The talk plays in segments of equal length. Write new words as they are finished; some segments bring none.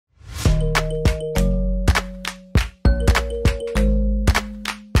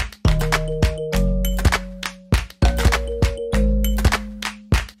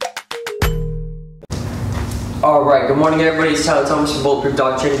Alright, good morning everybody. It's Tyler Thomas from Bulletproof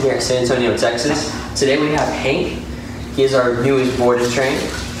Dog Training here in San Antonio, Texas. Today we have Hank. He is our newest board and train.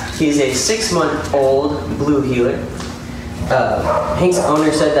 He is a 6-month-old blue heeler. Hank's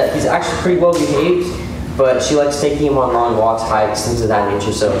owner said that he's actually pretty well behaved, but she likes taking him on long walks, hikes, things of that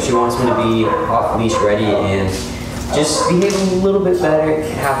nature, so she wants him to be off leash ready and just behave a little bit better and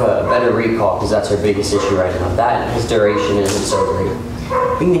have a better recall, because that's her biggest issue right now. That and his duration isn't so great.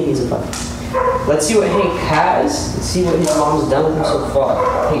 I think that he's a puppy. Let's see what Hank has. Let's see what his mom's done with him so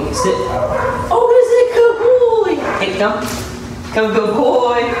far. Hank, sit. Oh, is it good boy? Hank, come. Come, good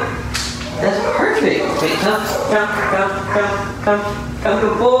boy. That's perfect. Hank, come,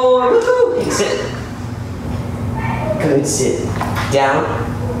 good boy. Woohoo. Hank, sit. Good, sit. Down.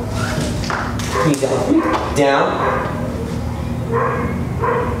 Keep going. Down.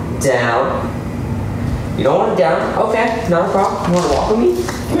 Down. You don't want it down? Okay, not a problem. You want to walk with me?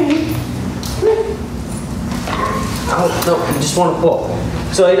 Come here. Oh, no, you just want to pull.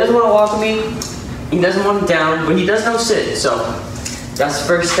 So he doesn't want to walk with me, he doesn't want it down, but he does know sit, so that's the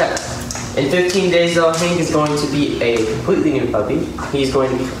first step. In 15 days though, Hank is going to be a completely new puppy. He's going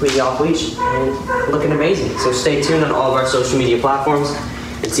to be completely off leash and looking amazing. So stay tuned on all of our social media platforms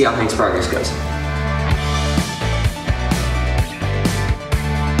and see how Hank's progress goes.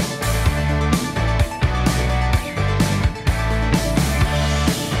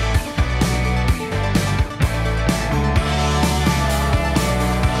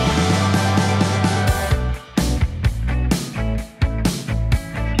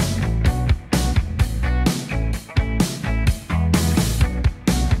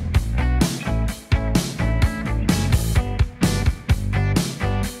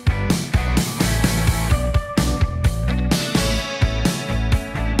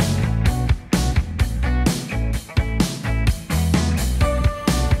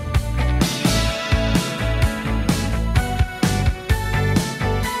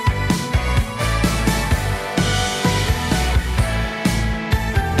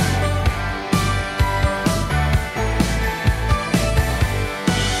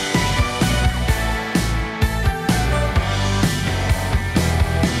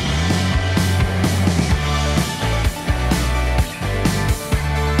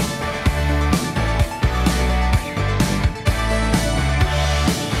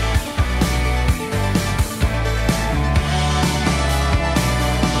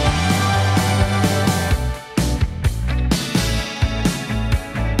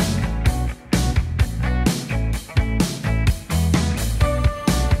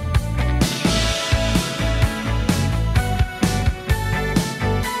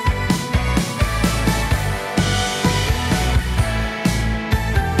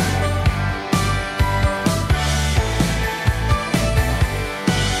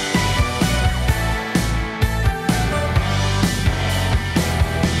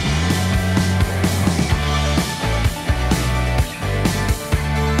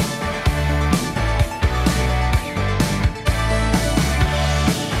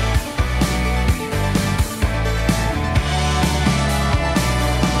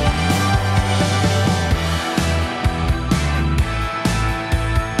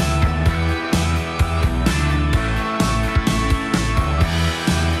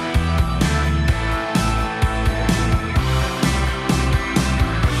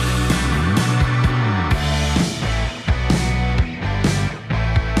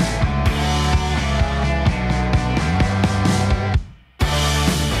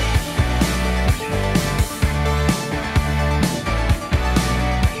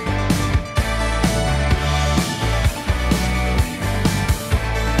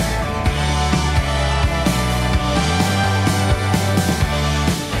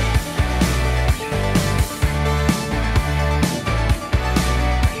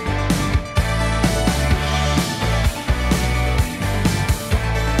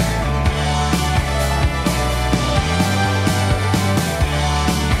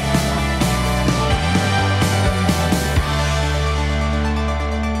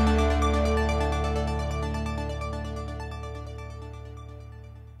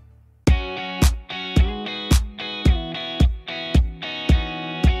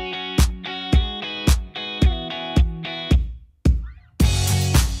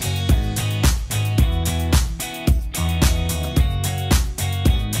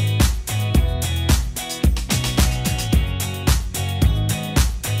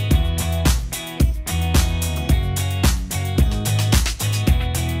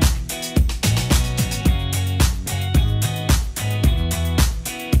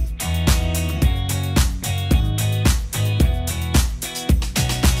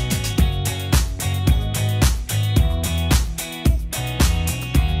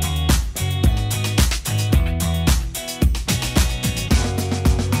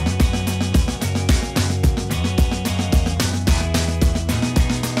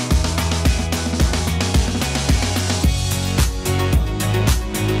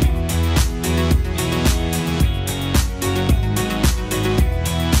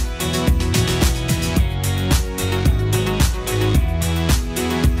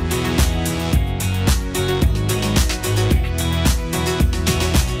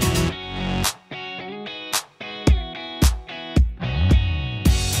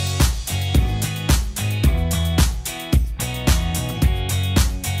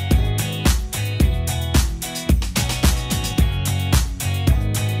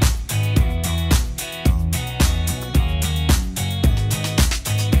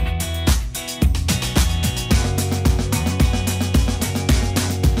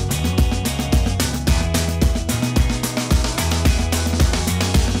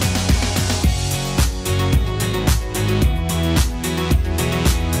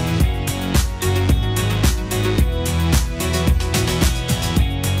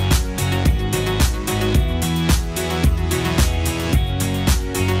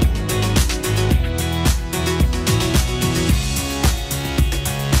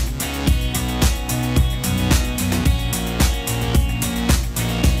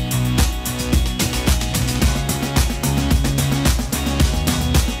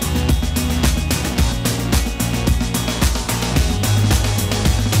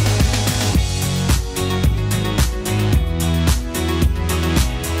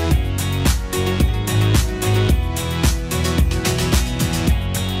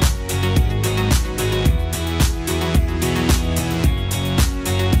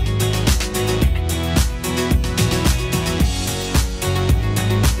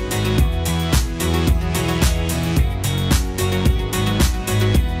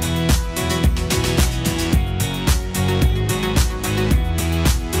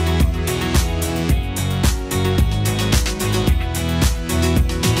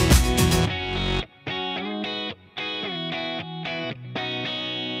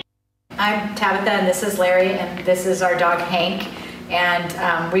 I'm Tabitha, and this is Larry, and this is our dog Hank.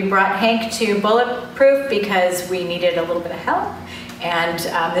 And we brought Hank to Bulletproof because we needed a little bit of help. And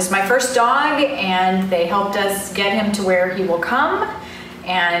this is my first dog, and they helped us get him to where he will come.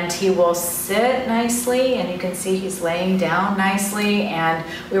 And he will sit nicely, and you can see he's laying down nicely. And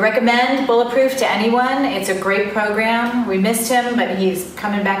we recommend Bulletproof to anyone. It's a great program. We missed him, but he's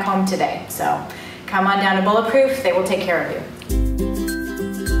coming back home today. So come on down to Bulletproof. They will take care of you.